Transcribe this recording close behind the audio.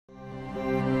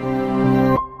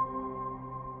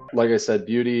like I said,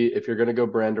 beauty, if you're going to go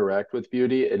brand direct with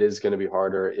beauty, it is going to be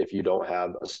harder if you don't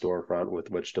have a storefront with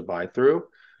which to buy through.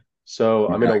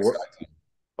 So, I Yeah, mean, exactly.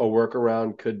 a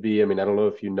workaround could be, I mean, I don't know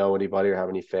if you know anybody or have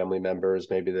any family members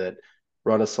maybe that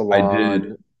run a I did.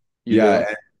 salon. You Yeah. do?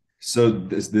 So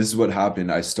this is what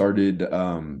happened. I started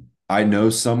I know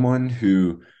someone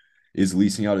who is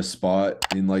leasing out a spot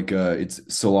in like it's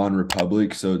Salon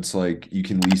Republic. So it's like you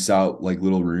can lease out like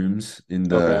little rooms in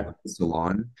Okay. the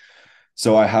salon.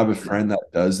 So I have a friend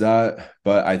that does that,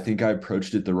 but I think I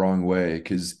approached it the wrong way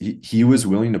because he was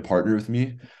willing to partner with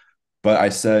me. But I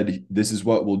said, this is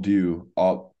what we'll do.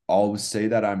 I'll say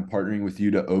that I'm partnering with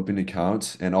you to open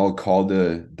accounts and I'll call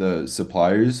the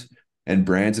suppliers and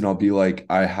brands and I'll be like,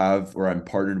 I have or I'm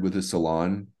partnered with a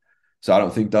salon. So I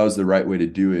don't think that was the right way to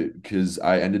do it because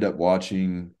I ended up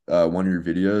watching one of your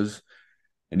videos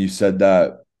and you said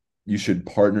that you should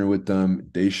partner with them.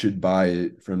 They should buy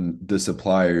it from the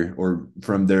supplier or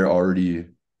from their already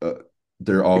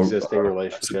they're all Existing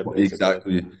relationship, basically.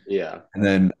 exactly, Yeah. and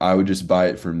then I would just buy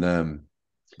it from them.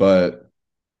 But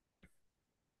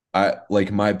I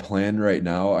like my plan right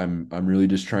now, I'm really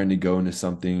just trying to go into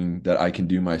something that I can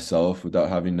do myself without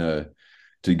having to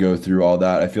go through all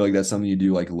that. I feel like that's something you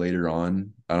do like later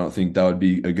on. I don't think that would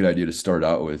be a good idea to start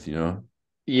out with, you know?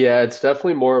 Yeah, it's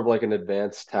definitely more of like an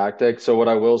advanced tactic. So what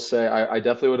I will say, I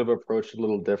definitely would have approached it a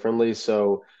little differently.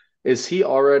 So is he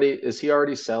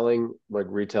already selling like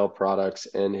retail products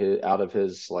in his out of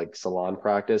his like salon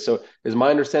practice? So is my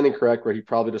understanding correct where he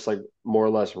probably just like more or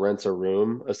less rents a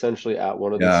room essentially at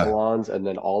one of the Yeah, salons and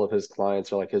then all of his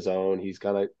clients are like his own. He's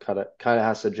gonna kind of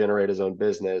has to generate his own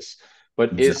business.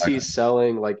 But is he exactly.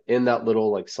 selling like in that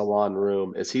little like salon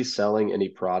room, is he selling any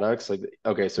products? Like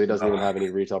okay, so he doesn't even have any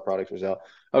retail products for sale.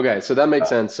 Okay, so that makes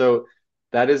sense. So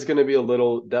that is going to be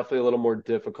definitely a little more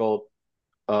difficult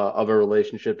of a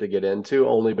relationship to get into,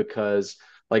 only because,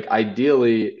 like,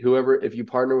 ideally, whoever, if you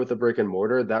partner with a brick and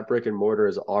mortar, that brick and mortar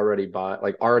is already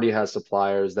already has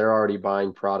suppliers. They're already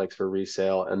buying products for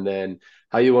resale. And then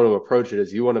how you want to approach it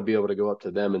is you want to be able to go up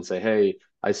to them and say, hey,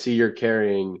 I see you're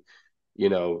carrying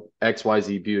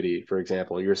XYZ Beauty, for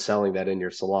example, you're selling that in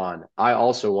your salon. I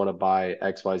also want to buy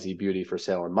XYZ Beauty for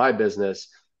sale in my business.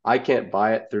 I can't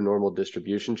buy it through normal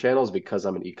distribution channels because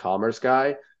I'm an e-commerce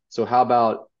guy. So how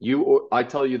about I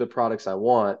tell you the products I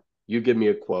want, you give me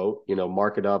a quote,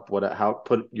 mark it up, how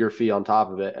put your fee on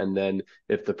top of it, and then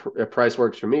if price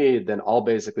works for me, then I'll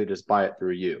basically just buy it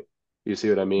through you. You see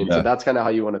what I mean? So Yeah. that's kind of how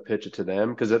you want to pitch it to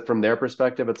them because from their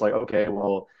perspective, it's like, okay,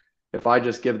 well, if I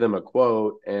just give them a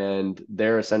quote and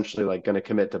they're essentially like going to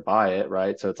commit to buy it,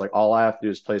 right? So it's like all I have to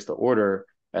do is place the order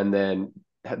and then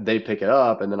they pick it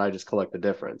up and then I just collect the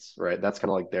difference, right? That's kind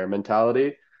of like their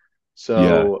mentality.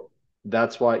 Yeah. So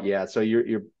that's why, yeah. So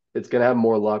you're it's gonna have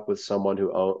more luck with someone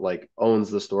who owns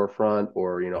the storefront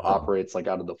or Uh-huh. operates like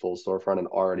out of the full storefront and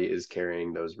already is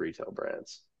carrying those retail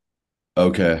brands.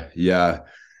 Okay. Yeah.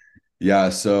 Yeah.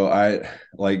 So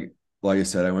like I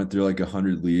said, I went through like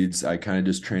 100 leads. I kind of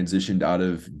just transitioned out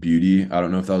of beauty. I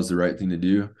don't know if that was the right thing to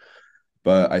do,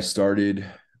 but I started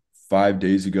 5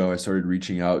 days ago. I started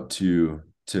reaching out to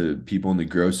people in the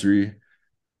grocery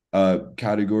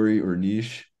category or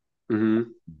niche,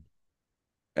 Mm-hmm.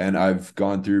 and I've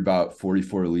gone through about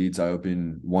 44 leads. I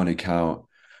opened one account,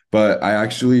 but I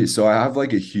have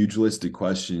like a huge list of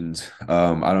questions.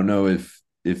 I don't know if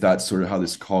that's sort of how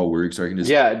this call works, or I can just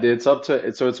Yeah, it's up to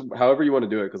it. So it's however you want to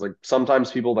do it. Because like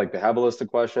sometimes people like they have a list of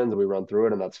questions and we run through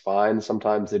it and that's fine.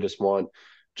 Sometimes they just want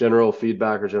general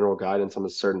feedback or general guidance on a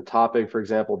certain topic, for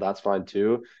example. That's fine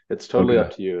too. It's totally up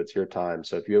okay. to you. It's your time.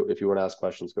 So if you want to ask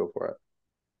questions, go for it.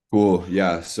 Cool.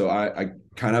 Yeah. So I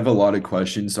kind of have a lot of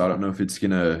questions, so I don't know if it's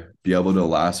gonna be able to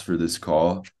last for this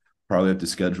call. Probably have to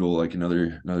schedule like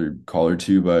another call or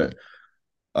two, but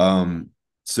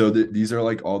these are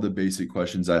like all the basic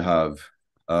questions I have.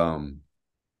 Um,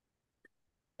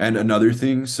 and another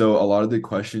thing, so a lot of the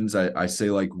questions I say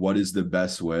like, what is the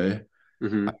best way? I'm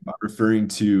Hmm. not referring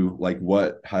to like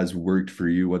what has worked for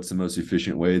you, what's the most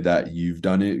efficient way that you've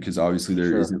done it, because obviously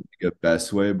there Sure. isn't like a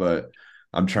best way, but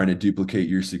I'm trying to duplicate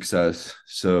your success.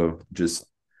 So just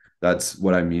that's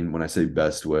what I mean when I say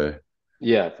best way.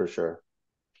 Yeah, for sure.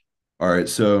 All right,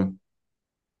 so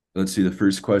let's see. The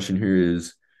first question here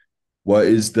is, what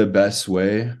is the best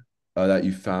way that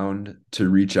you found to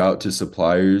reach out to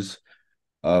suppliers?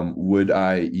 Would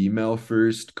I email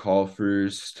first, call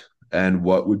first, and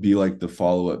what would be like the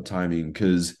follow-up timing?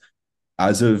 Because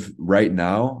as of right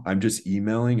now, I'm just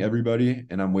emailing everybody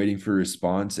and I'm waiting for a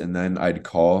response and then I'd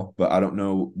call, but I don't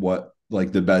know what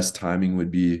like the best timing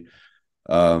would be.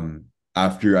 Um,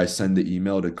 after I send the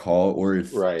email to call, or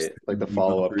if Right. Like the sending the email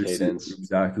follow-up first cadence.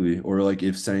 exactly, or like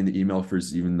if sending the email first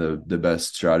is even the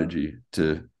best strategy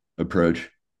to approach.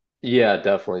 Yeah,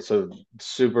 definitely. So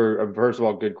super, first of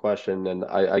all, good question. And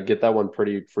I get that one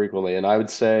pretty frequently. And I would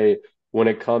say when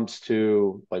it comes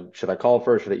to like, should I call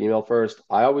first? Should I email first?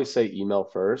 I always say email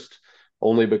first,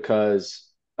 only because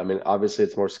I mean, obviously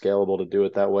it's more scalable to do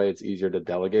it that way. It's easier to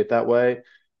delegate that way.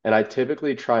 And I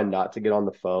typically try not to get on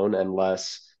the phone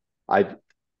unless I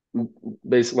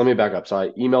basically, let me back up. So I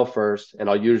email first, and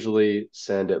I'll usually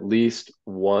send at least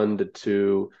one to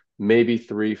two, maybe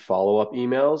three follow-up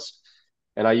emails.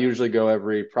 And I usually go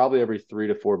probably every 3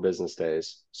 to 4 business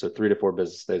days. So 3 to 4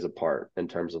 business days apart in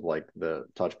terms of like the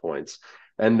touch points.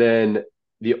 And then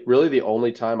the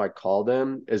only time I call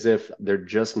them is if they're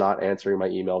just not answering my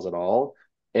emails at all.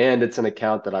 And it's an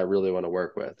account that I really want to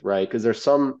work with, right? Because there's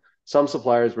some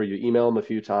suppliers where you email them a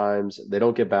few times, they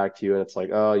don't get back to you, and it's like,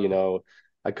 oh,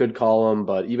 I could call them,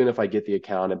 but even if I get the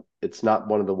account, it's not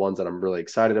one of the ones that I'm really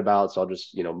excited about. So I'll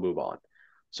just, move on.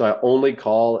 So I only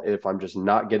call if I'm just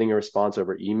not getting a response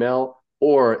over email,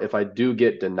 or if I do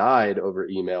get denied over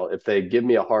email, if they give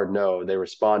me a hard no, they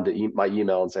respond to my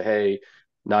email and say, hey,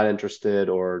 not interested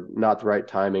or not the right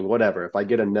timing, whatever. If I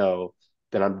get a no,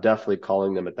 then I'm definitely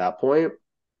calling them at that point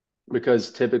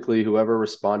because typically whoever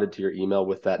responded to your email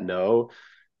with that no,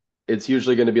 it's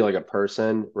usually going to be like a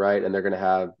person, right? And they're going to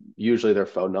have usually their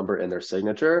phone number in their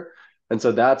signature. And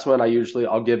so that's when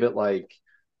I'll give it like,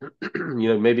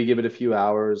 maybe give it a few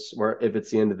hours, where if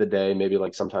it's the end of the day, maybe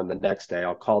like sometime the next day,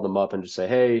 I'll call them up and just say,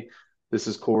 hey, this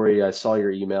is Corey. I saw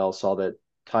your email, saw that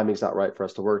timing's not right for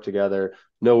us to work together.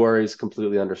 No worries,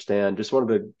 completely understand. Just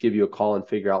wanted to give you a call and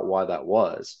figure out why that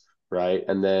was, right?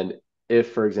 And then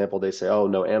if, for example, they say, oh,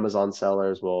 no Amazon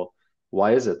sellers, well,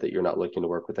 why is it that you're not looking to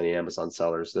work with any Amazon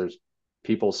sellers? There's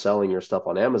people selling your stuff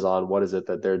on Amazon. What is it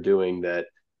that they're doing that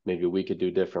maybe we could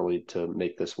do differently to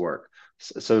make this work?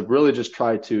 So really just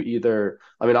try to either,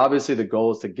 I mean, obviously the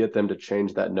goal is to get them to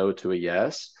change that no to a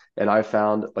yes. And I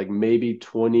found like maybe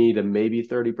 20 to maybe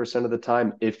 30% of the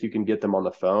time, if you can get them on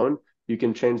the phone, you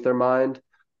can change their mind.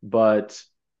 But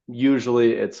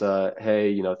usually it's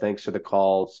hey, thanks for the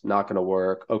call. It's not going to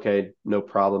work. Okay, no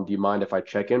problem. Do you mind if I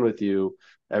check in with you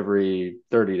every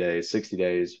 30 days, 60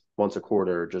 days, once a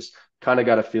quarter? Just kind of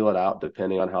got to feel it out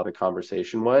depending on how the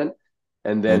conversation went.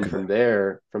 And then Okay. from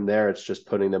there, it's just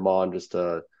putting them on just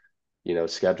a,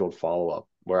 scheduled follow up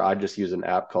where I just use an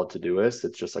app called Todoist.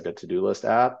 It's just like a to-do list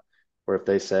app where if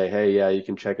they say, hey, yeah, you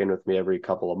can check in with me every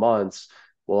couple of months,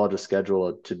 well, I'll just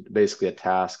schedule basically a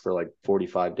task for like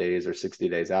 45 days or 60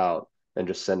 days out and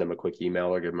just send them a quick email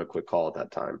or give them a quick call at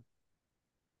that time.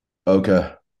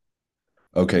 Okay.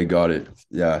 Okay, got it.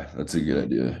 Yeah, that's a good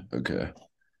idea. Okay.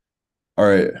 All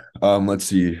right. Let's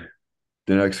see.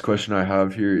 The next question I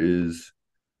have here is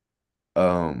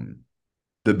um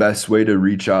the best way to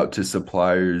reach out to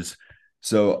suppliers.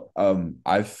 So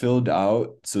I've filled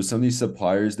out, so some of these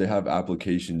suppliers they have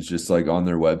applications just like on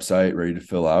their website ready to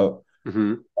fill out.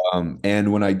 Mm-hmm.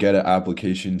 And when I get an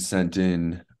application sent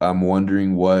in, I'm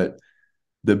wondering what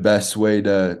the best way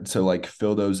to like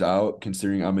fill those out,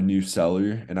 considering I'm a new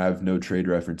seller and I have no trade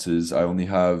references. I only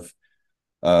have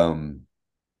um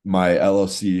my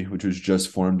LLC, which was just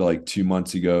formed like 2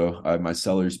 months ago. I have my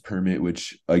seller's permit,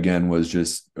 which again was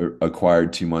just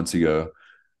acquired 2 months ago.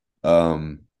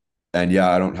 Um, and yeah,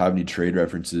 I don't have any trade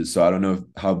references, so I don't know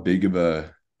how big of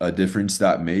a difference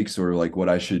that makes or like what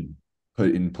I should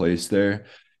put in place there.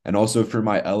 And also for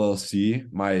my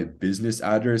LLC, my business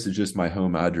address is just my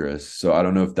home address. So I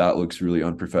don't know if that looks really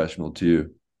unprofessional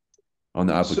too on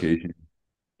the So, application.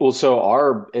 Well, so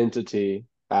our entity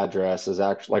address is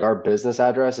actually like our business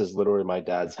address is literally my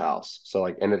dad's house. So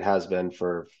like, and it has been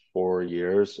for 4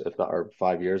 years, if not, or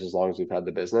 5 years, as long as we've had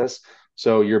the business.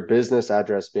 So your business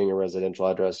address being a residential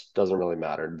address doesn't really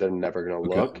matter. They're never going to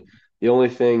Okay. look. The only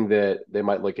thing that they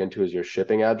might look into is your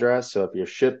shipping address. So if your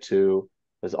ship to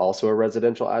is also a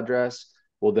residential address,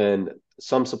 well, then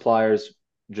some suppliers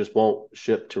just won't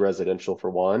ship to residential for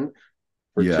one.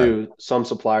 For Yeah. two, some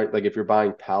supplier, like if you're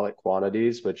buying pallet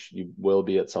quantities, which you will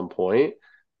be at some point,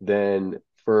 then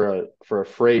for a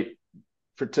freight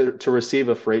to receive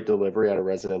a freight delivery at a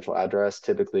residential address,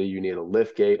 typically you need a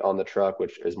lift gate on the truck,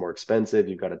 which is more expensive.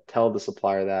 You've got to tell the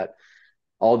supplier that,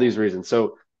 all these reasons.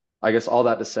 So I guess all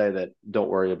that to say that don't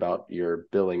worry about your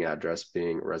billing address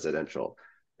being residential.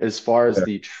 As far as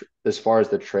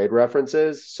the trade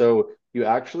references, so you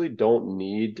actually don't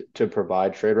need to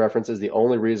provide trade references. The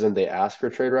only reason they ask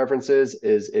for trade references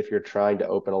is if you're trying to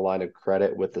open a line of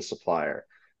credit with the supplier.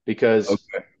 Because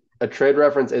Okay. a trade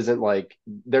reference isn't like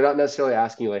they're not necessarily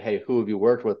asking you like, hey, who have you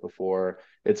worked with before?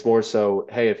 It's more so,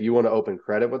 hey, if you want to open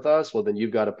credit with us, well, then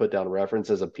you've got to put down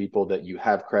references of people that you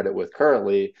have credit with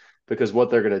currently, because what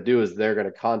they're going to do is they're going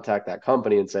to contact that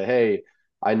company and say, hey,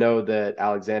 I know that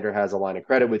Alexander has a line of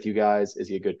credit with you guys. Is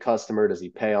he a good customer? Does he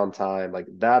pay on time? Like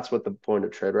that's what the point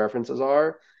of trade references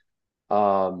are.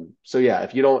 So yeah,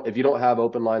 if you don't have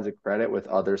open lines of credit with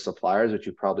other suppliers, which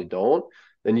you probably don't,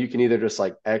 then you can either just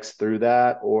like X through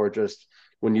that, or just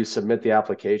when you submit the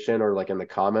application or like in the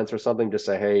comments or something, just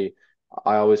say, hey,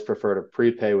 I always prefer to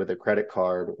prepay with a credit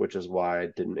card, which is why I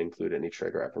didn't include any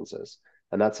trade references.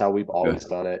 And that's how we've Yeah. always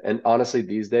done it. And honestly,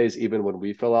 these days, even when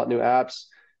we fill out new apps,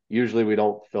 usually we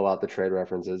don't fill out the trade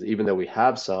references, even though we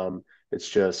have some. It's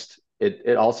just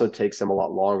it also takes them a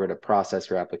lot longer to process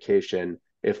your application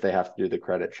if they have to do the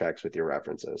credit checks with your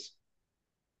references.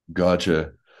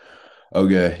 Gotcha.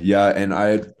 Okay, yeah, and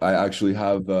I actually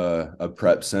have a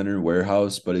prep center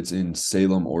warehouse, but it's in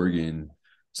Salem, Oregon.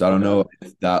 So I don't Okay. know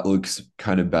if that looks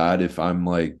kind of bad if I'm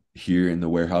like here and the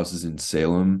warehouse is in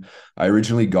Salem. I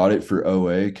originally got it for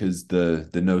OA because the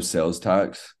no sales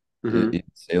tax Mm-hmm. in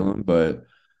Salem, but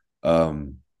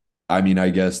um I mean I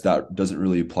guess that doesn't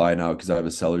really apply now because I have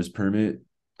a seller's permit.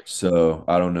 So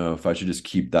I don't know if I should just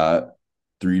keep that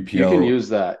You can 3PL. use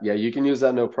that. Yeah, you can use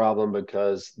that no problem,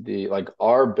 because the like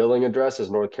our billing address is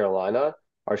North Carolina.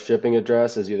 Our shipping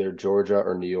address is either Georgia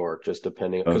or New York, just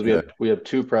depending, because we Okay. have we have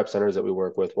two prep centers that we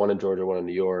work with, one in Georgia, one in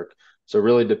New York. So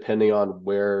really depending on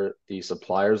where the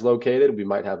supplier is located, we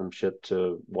might have them shipped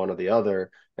to one or the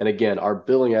other. And again, our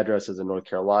billing address is in North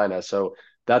Carolina. So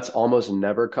that's almost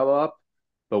never come up.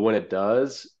 But when it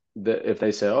does, if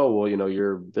they say, oh, well,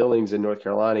 your billing's in North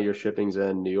Carolina, your shipping's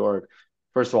in New York,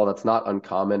 first of all, that's not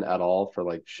uncommon at all for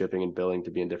like shipping and billing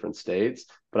to be in different states.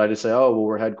 But I just say, oh, well,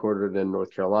 we're headquartered in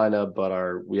North Carolina, but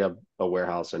we have a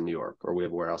warehouse in New York, or we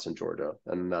have a warehouse in Georgia,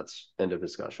 and that's end of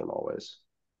discussion always.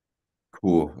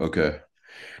 Cool. Okay.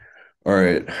 All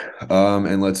right.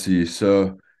 And let's see.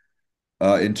 So,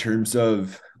 in terms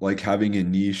of like having a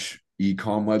niche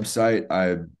e-com website,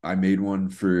 I made one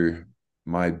for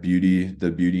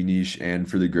the beauty niche and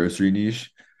for the grocery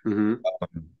niche. Mm-hmm.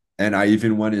 And I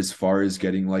even went as far as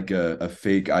getting like a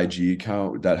fake IG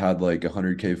account that had like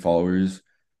 100K followers.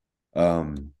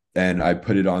 And I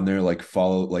put it on there, like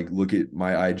follow, like look at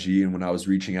my IG. And when I was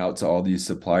reaching out to all these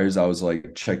suppliers, I was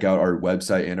like, check out our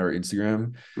website and our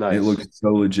Instagram. And it Nice. looks so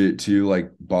legit too,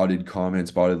 like botted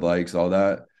comments, botted likes, all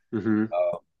that. Mm-hmm.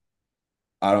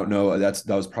 I don't know. That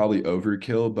was probably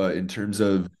overkill, but in terms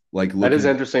of like That is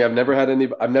looking, interesting. I've never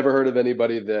heard of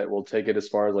anybody that will take it as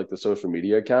far as like the social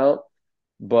media account.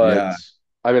 But yeah,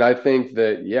 I mean, I think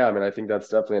that, yeah, I mean, I think that's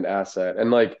definitely an asset. And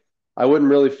like, I wouldn't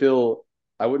really feel,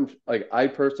 I wouldn't like, I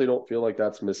personally don't feel like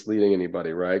that's misleading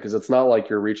anybody, right? Because it's not like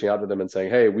you're reaching out to them and saying,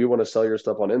 hey, we want to sell your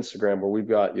stuff on Instagram where we've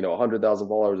got, 100,000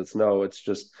 followers. It's no, it's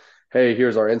just, hey,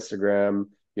 here's our Instagram.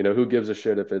 Who gives a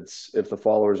shit if the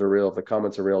followers are real, if the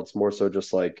comments are real? It's more so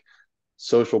just like,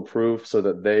 social proof so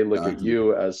that they look at exactly.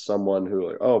 you as someone who,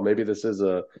 like, oh, maybe this is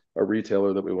a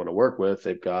retailer that we want to work with.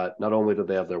 They've got, not only do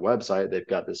they have their website, they've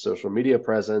got this social media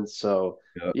presence. So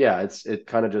Yeah. yeah, it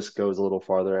kind of just goes a little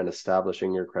farther in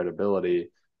establishing your credibility.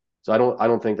 So I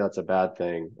don't think that's a bad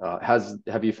thing.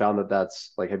 Have you found that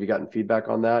that's like, have you gotten feedback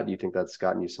on that? Do you think that's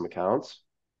gotten you some accounts?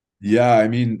 Yeah, I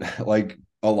mean, like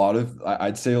a lot of,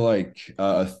 I'd say like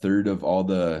a third of all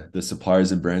the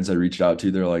suppliers and brands I reached out to,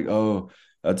 they're like, oh,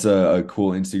 that's a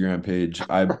cool Instagram page.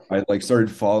 I like started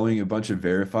following a bunch of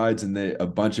verifieds, and a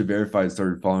bunch of verifieds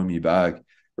started following me back.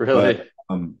 But Really?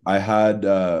 I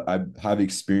have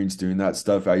experience doing that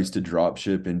stuff. I used to drop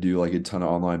ship and do like a ton of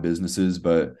online businesses,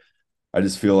 but I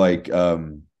just feel like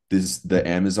the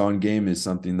Amazon game is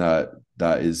something that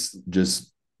is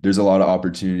just there's a lot of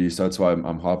opportunities. So that's why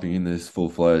I'm hopping in this full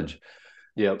fledged.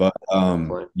 Yep, But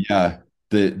definitely. yeah,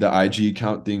 the IG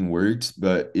account thing worked,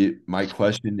 but it my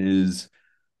question is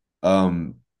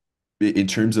um in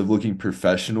terms of looking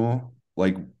professional,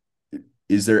 like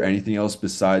is there anything else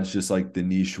besides just like the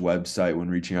niche website when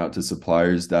reaching out to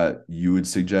suppliers that you would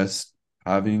suggest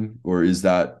having, or is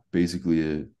that basically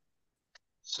it?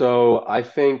 So I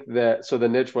think that the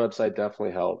niche website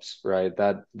definitely helps, right?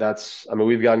 That's I mean,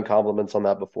 we've gotten compliments on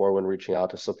that before when reaching out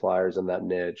to suppliers in that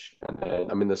niche. And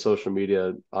then I mean the social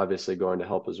media obviously going to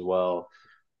help as well.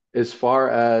 As far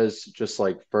as just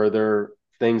like further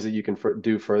things that you can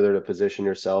do further to position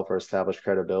yourself or establish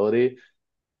credibility,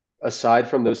 aside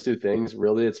from those two things,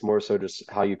 really it's more so just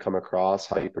how you come across,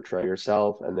 how you portray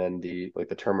yourself, and then the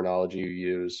terminology you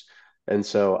use. And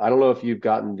so I don't know if you've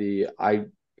gotten I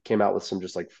came out with some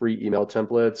just like free email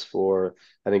templates for,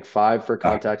 I think, five for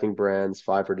Ah, contacting brands,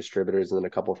 five for distributors, and then a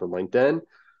couple for LinkedIn.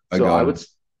 I So I got would, it.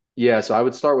 yeah, so I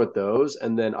would start with those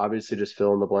and then obviously just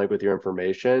fill in the blank with your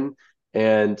information.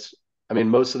 And I mean,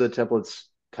 most of the templates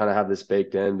kind of have this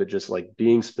baked in, but just like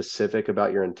being specific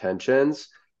about your intentions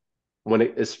when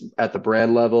it is at the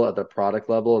brand level, at the product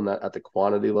level, and that at the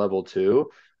quantity level too.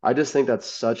 I just think that's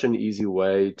such an easy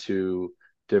way to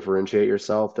differentiate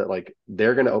yourself that like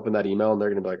they're going to open that email and they're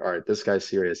going to be like, all right, this guy's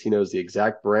serious. He knows the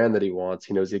exact brand that he wants.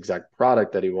 He knows the exact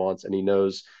product that he wants, and he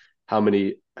knows how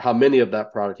many of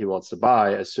that product he wants to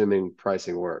buy, assuming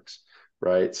pricing works,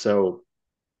 right? So,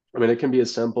 I mean, it can be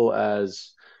as simple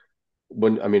as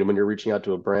when you're reaching out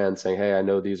to a brand saying, "Hey, I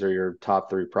know these are your top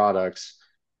three products.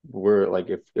 We're like,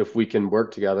 if we can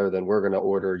work together, then we're going to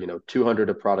order, 200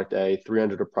 of product A,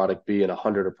 300 of product B, and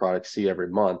 100 of product C every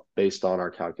month based on our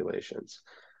calculations."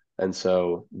 And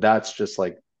so that's just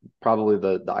like probably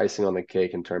the icing on the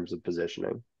cake in terms of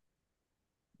positioning.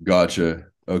 Gotcha.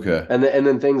 Okay. And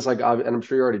then things like, and I'm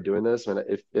sure you're already doing this. I mean,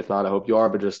 if not, I hope you are,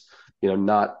 but just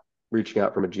not reaching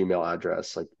out from a Gmail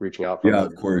address, like reaching out from Yeah, a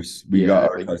of course. We got yeah,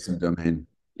 our like custom domain.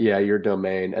 yeah, your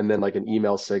domain, and then like an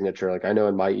email signature. Like I know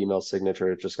in my email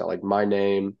signature, it's just got like my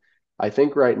name. I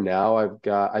think right now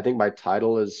I think my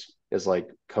title is like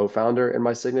co-founder in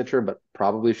my signature, but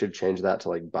probably should change that to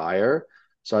like buyer.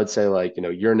 So I'd say like,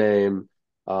 your name,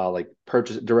 like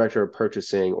purchase director of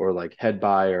purchasing or like head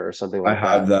buyer or something I like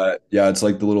have that. that. Yeah, it's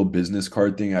like the little business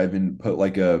card thing. I even put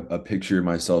like a picture of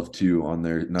myself too on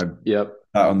there. And I Yep.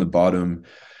 that on the bottom.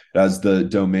 It has the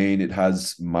domain. It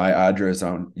has my address. I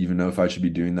don't even know if I should be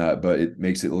doing that, but it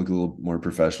makes it look a little more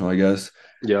professional, I guess.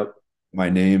 Yep. My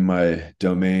name, my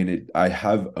domain. I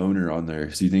have owner on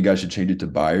there. So you think I should change it to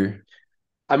buyer?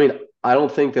 I mean, I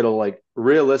don't think it'll like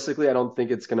realistically, I don't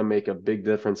think it's going to make a big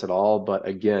difference at all. But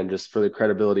again, just for the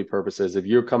credibility purposes, if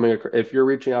you're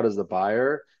reaching out as the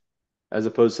buyer, as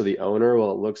opposed to the owner,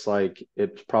 well, it looks like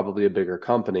it's probably a bigger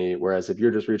company. Whereas if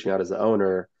you're just reaching out as the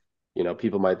owner,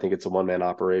 people might think it's a one-man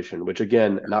operation, which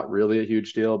again, not really a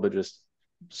huge deal, but just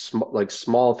like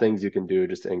small things you can do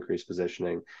just to increase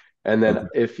positioning. And then Okay.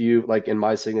 if you like in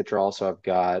my signature, also I've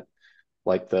got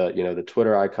like the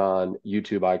Twitter icon,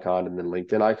 YouTube icon, and then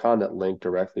LinkedIn icon that link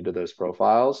directly to those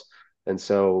profiles. And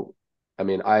so, I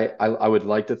mean, I would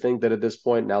like to think that at this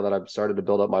point, now that I've started to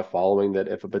build up my following, that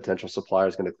if a potential supplier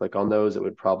is going to click on those, it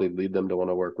would probably lead them to want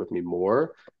to work with me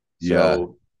more. Yeah,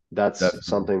 So that's definitely.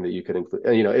 something that you could include.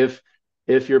 And,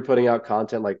 if you're putting out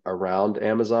content like around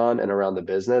Amazon and around the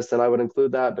business, then I would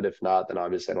include that. But if not, then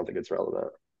obviously I don't think it's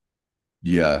relevant.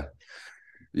 Yeah.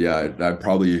 Yeah, I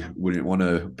probably wouldn't want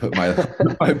to put my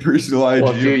my personal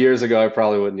Well, a IG. few years ago, I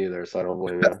probably wouldn't either, so I don't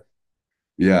blame you.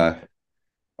 Yeah.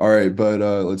 All right, but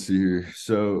let's see here.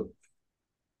 So,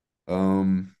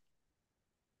 um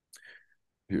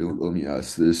here, let me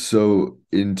ask this. So,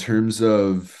 in terms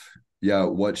of, yeah,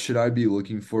 what should I be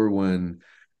looking for when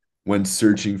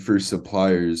searching for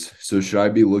suppliers? So, should I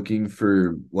be looking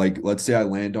for, like, let's say I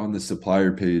land on the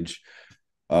supplier page.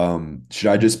 Should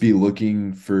I just be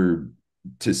looking for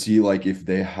to see like if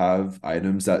they have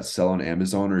items that sell on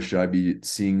Amazon, or should I be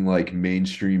seeing like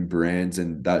mainstream brands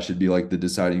and that should be like the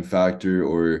deciding factor,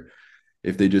 or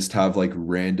if they just have like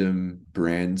random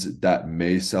brands that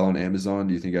may sell on Amazon,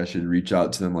 do you think I should reach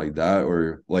out to them like that?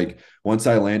 Or like once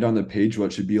I land on the page,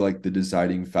 what should be like the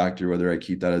deciding factor whether I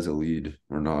keep that as a lead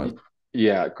or not?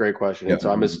 Yeah, great question. Yeah. And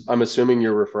so I'm assuming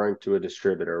you're referring to a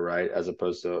distributor, right, as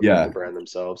opposed to like the Yeah. brand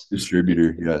themselves.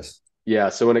 Distributor. Yes. Yeah,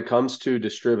 so when it comes to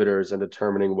distributors and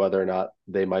determining whether or not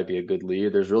they might be a good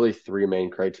lead, there's really three main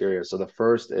criteria. So the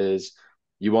first is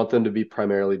you want them to be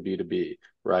primarily B2B,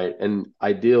 right? And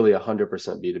ideally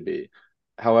 100% B2B.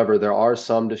 However, there are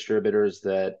some distributors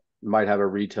that might have a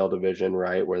retail division,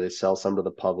 right, where they sell some to the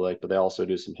public, but they also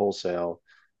do some wholesale.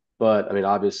 But I mean,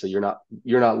 obviously, you're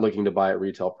not looking to buy at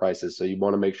retail prices, so you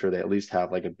want to make sure they at least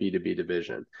have like a B2B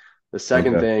division. The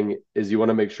second Okay. thing is you want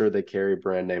to make sure they carry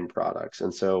brand name products.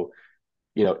 And so,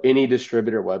 any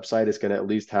distributor website is going to at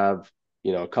least have,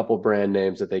 a couple brand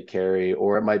names that they carry,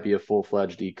 or it might be a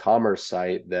full-fledged e-commerce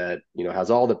site that,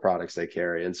 has all the products they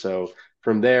carry. And so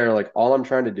from there, like all I'm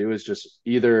trying to do is just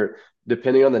either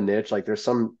depending on the niche, like there's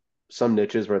some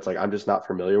niches where it's like I'm just not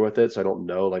familiar with it, so I don't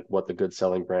know like what the good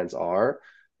selling brands are.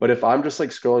 But if I'm just like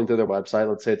scrolling through their website,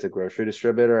 let's say it's a grocery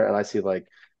distributor, and I see like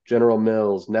General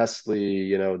Mills,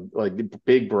 Nestle, like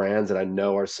big brands that I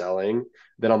know are selling,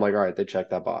 then I'm like, all right, they check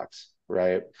that box,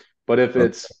 right? But if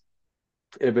Okay.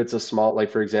 it's a small, like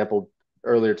for example,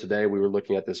 earlier today we were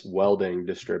looking at this welding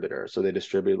distributor. So they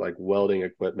distribute like welding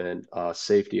equipment,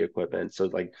 safety equipment. So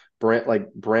like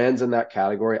brands in that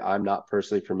category, I'm not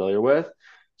personally familiar with.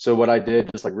 So what I did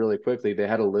just like really quickly, they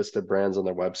had a list of brands on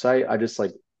their website. I just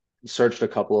like searched a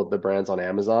couple of the brands on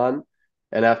Amazon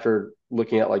And after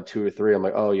looking at like two or three, I'm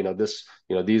like, oh, this,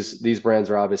 these brands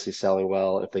are obviously selling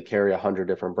well. If they carry 100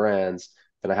 different brands,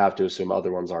 then I have to assume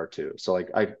other ones are too. So like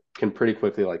I can pretty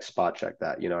quickly like spot check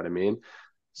that, you know what I mean?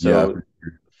 Yeah, So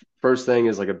first thing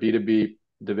is like a B2B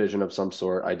division of some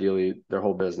sort, ideally their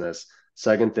whole business.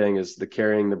 Second thing is the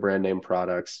carrying the brand name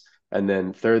products. And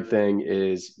then third thing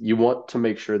is you want to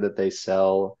make sure that they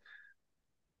sell.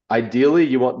 Ideally,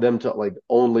 you want them to like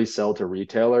only sell to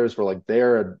retailers where like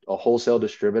they're a wholesale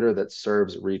distributor that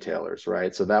serves retailers,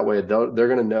 right? So that way they're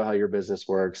going to know how your business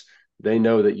works. They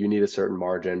know that you need a certain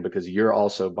margin because you're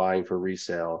also buying for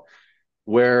resale.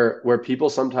 Where people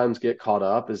sometimes get caught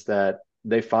up is that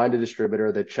they find a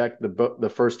distributor, they check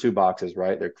the first two boxes,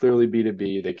 right? They're clearly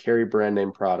B2B, they carry brand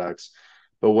name products.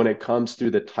 But when it comes to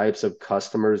the types of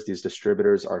customers these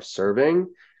distributors are serving,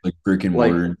 like brick and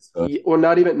mortar like and stuff. or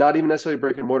not even necessarily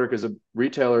brick and mortar, because a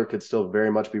retailer could still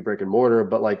very much be brick and mortar,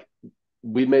 but like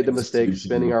we made the mistake Institutions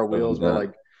spinning and our stuff like wheels where that.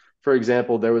 like, for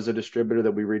example, there was a distributor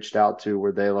that we reached out to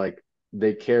where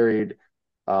they carried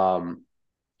um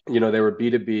they were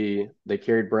B2B, they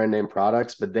carried brand name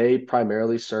products, but they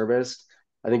primarily serviced,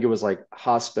 I think it was like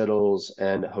hospitals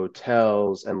and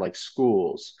hotels and like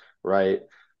schools, right?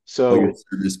 Like a So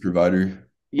service provider.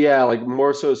 yeah, like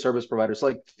more so service providers.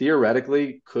 Like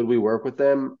theoretically, could we work with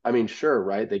them? I mean, sure,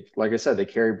 right? They, like I said, they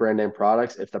carry brand name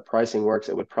products. If the pricing works,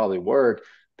 it would probably work.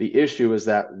 The issue is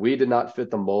that we did not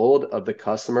fit the mold of the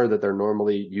customer that they're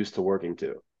normally used to working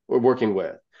to or working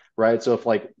with, right? So if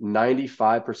like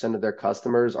 95% of their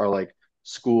customers are like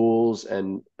schools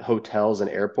and hotels and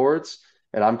airports,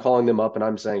 and I'm calling them up and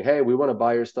I'm saying, hey, we want to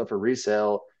buy your stuff for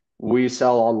resale. We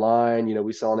sell online,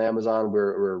 we sell on Amazon.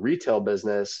 We're a retail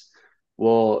business.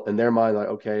 Well, in their mind, like,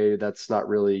 okay, that's not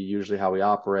really usually how we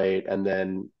operate. And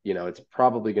then, it's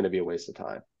probably going to be a waste of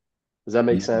time. Does that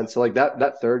make Yeah. sense? So like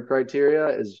that third criteria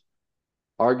is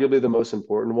arguably the most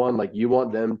important one. Like you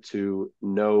want them to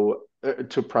know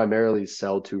to primarily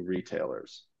sell to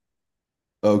retailers.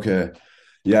 Okay.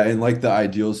 Yeah, in like the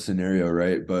ideal scenario,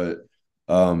 right? But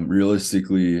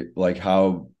realistically, like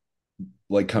how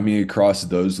like coming across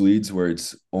those leads where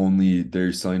it's only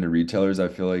they're selling to retailers, I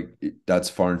feel like that's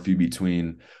far and few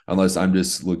between unless I'm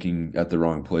just looking at the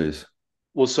wrong place.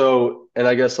 Well, so, and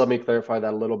I guess let me clarify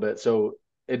that a little bit. So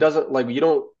it doesn't like you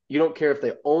don't care if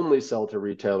they only sell to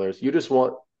retailers. You just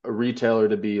want a retailer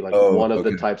to be like Oh, one of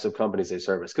the okay. types of companies they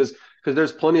service. Because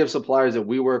there's plenty of suppliers that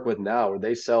we work with now where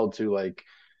they sell to like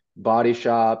body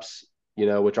shops,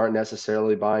 which aren't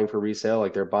necessarily buying for resale.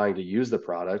 Like they're buying to use the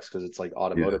products because it's like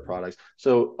Yeah. automotive products.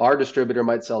 So our distributor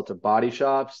might sell to body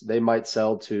shops. They might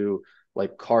sell to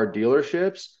like car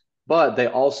dealerships, but they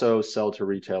also sell to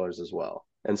retailers as well.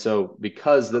 And so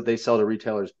because that they sell to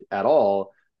retailers at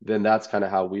all, then that's kind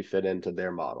of how we fit into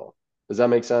their model. Does that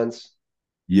make sense?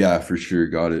 Yeah, for sure.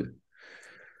 Got it.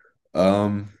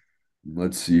 Um,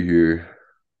 let's see here.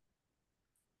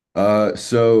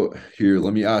 So here,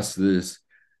 let me ask this.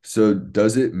 So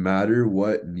does it matter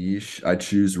what niche I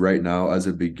choose right now as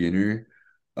a beginner?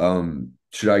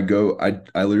 Should I go?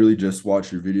 I literally just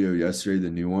watched your video yesterday, the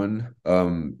new one,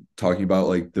 talking about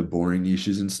like the boring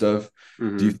niches and stuff.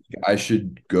 Do you Mm-hmm. think I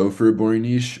should go for a boring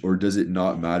niche or does it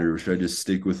not matter? Or should I just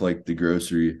stick with like the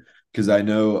grocery? Because I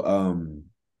know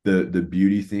the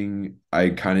beauty thing, I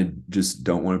kind of just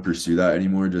don't want to pursue that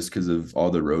anymore just because of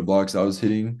all the roadblocks I was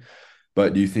hitting.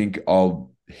 But do you think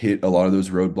I'll hit a lot of those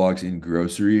roadblocks in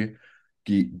grocery?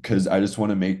 Because I just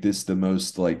want to make this the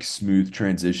most like smooth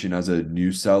transition as a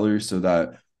new seller so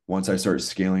that once I start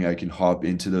scaling, I can hop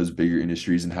into those bigger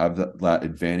industries and have that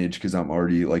advantage because I'm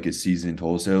already like a seasoned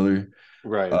wholesaler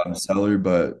Right. seller,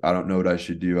 but I don't know what I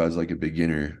should do as like a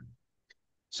beginner.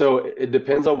 So it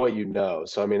depends on what you know.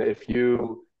 So I mean, if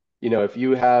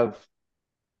you have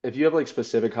like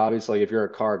specific hobbies, like if you're a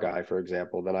car guy, for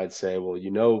example, then I'd say,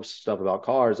 well, stuff about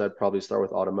cars, I'd probably start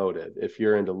with automotive. If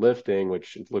you're into lifting,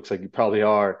 which it looks like you probably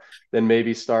are, then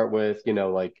maybe start with,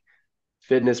 like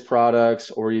fitness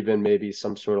products or even maybe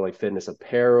some sort of like fitness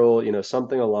apparel,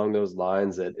 something along those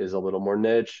lines that is a little more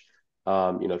niche.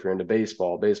 If you're into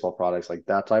baseball products, like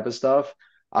that type of stuff,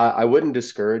 I wouldn't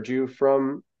discourage you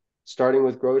from starting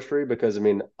with grocery because I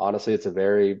mean, honestly, it's a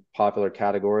very popular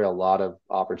category, a lot of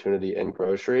opportunity in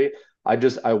grocery.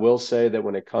 I will say that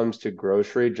when it comes to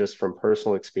grocery, just from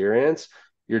personal experience,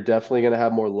 you're definitely going to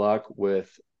have more luck with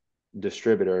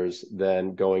distributors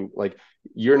than going like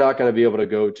you're not going to be able to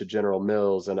go to General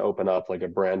Mills and open up like a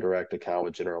brand direct account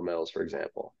with General Mills, for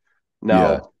example.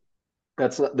 Yeah. Now,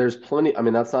 that's not there's plenty, I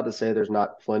mean, that's not to say there's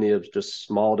not plenty of just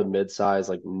small to mid-size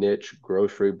like niche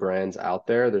grocery brands out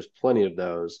there. There's plenty of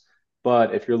those.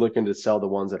 But if you're looking to sell the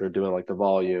ones that are doing like the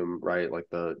volume, right? Like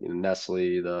the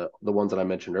Nestle, the ones that I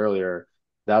mentioned earlier,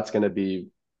 that's going to be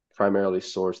primarily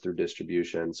sourced through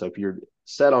distribution. So if you're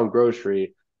set on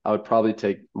grocery, I would probably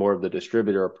take more of the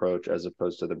distributor approach as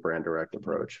opposed to the brand direct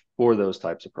approach for those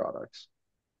types of products.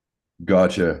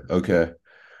 Gotcha. Okay.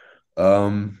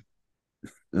 Um,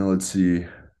 Now let's see.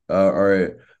 All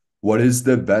right. What is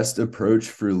the best approach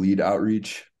for lead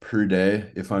outreach per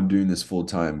day if I'm doing this full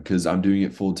time? Because I'm doing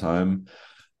it full time.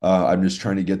 I'm just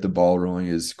trying to get the ball rolling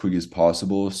as quick as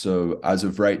possible. So as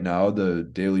of right now, the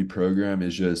daily program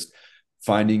is just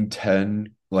finding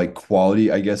 10 like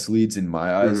quality, I guess, leads in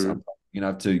my eyes. I'm Mm-hmm. gonna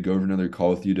have to go over another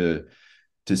call with you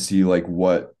to see like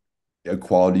what a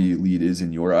quality lead is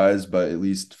in your eyes, but at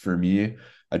least for me,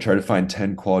 I try to find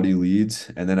 10 quality leads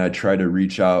and then I try to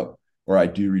reach out or I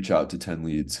do reach out to 10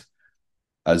 leads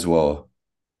as well.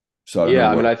 So I don't know Yeah,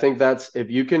 I mean, what. I think that's if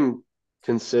you can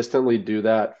consistently do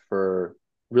that for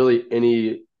really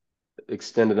any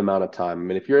extended amount of time. I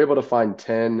mean, if you're able to find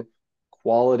 10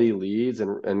 quality leads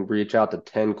and reach out to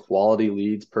 10 quality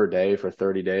leads per day for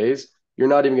 30 days, you're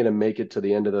not even going to make it to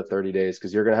the end of the 30 days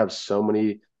because you're going to have so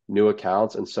many new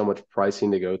accounts and so much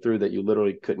pricing to go through that you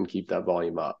literally couldn't keep that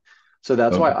volume up. So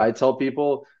that's why Okay. I tell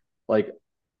people, like,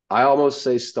 I almost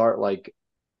say start like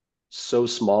so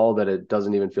small that it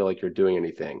doesn't even feel like you're doing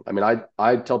anything. I mean,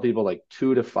 I tell people like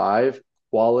 2 to 5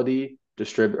 quality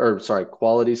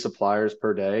suppliers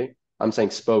per day. I'm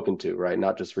saying spoken to, right?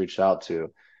 Not just reached out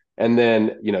to. And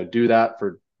then, do that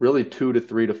for really 2 to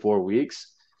 3 to 4 weeks.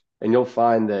 And you'll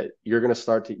find that you're going to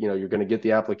start to, you're going to get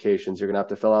the applications. You're going to have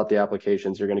to fill out the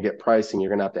applications. You're going to get pricing. You're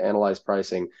going to have to analyze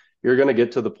pricing. You're going to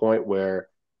get to the point where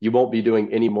you won't be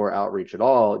doing any more outreach at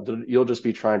all. You'll just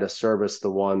be trying to service the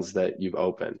ones that you've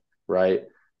opened, right?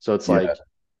 So it's Yeah. like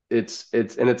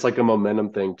it's like a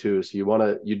momentum thing too. So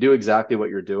you do exactly what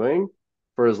you're doing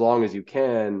for as long as you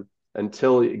can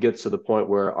until it gets to the point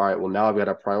where, all right, well, now I've got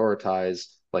to prioritize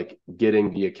like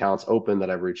getting the accounts open that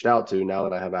I've reached out to now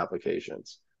that I have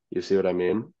applications. You see what I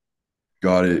mean?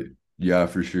 Got it. Yeah,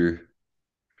 for sure.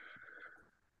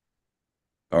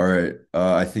 All right.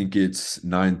 I think it's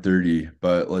 9:30,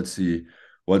 but let's see.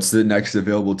 What's the next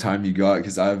available time you got?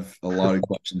 Because I have a lot of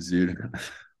questions, dude.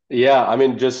 Yeah, I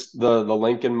mean, just the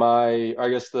link in I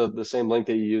guess the same link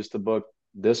that you used to book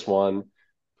this one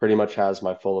pretty much has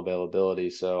my full availability.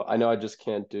 So I know I just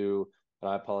can't do, and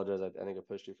I apologize. I think I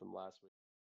pushed you from last week.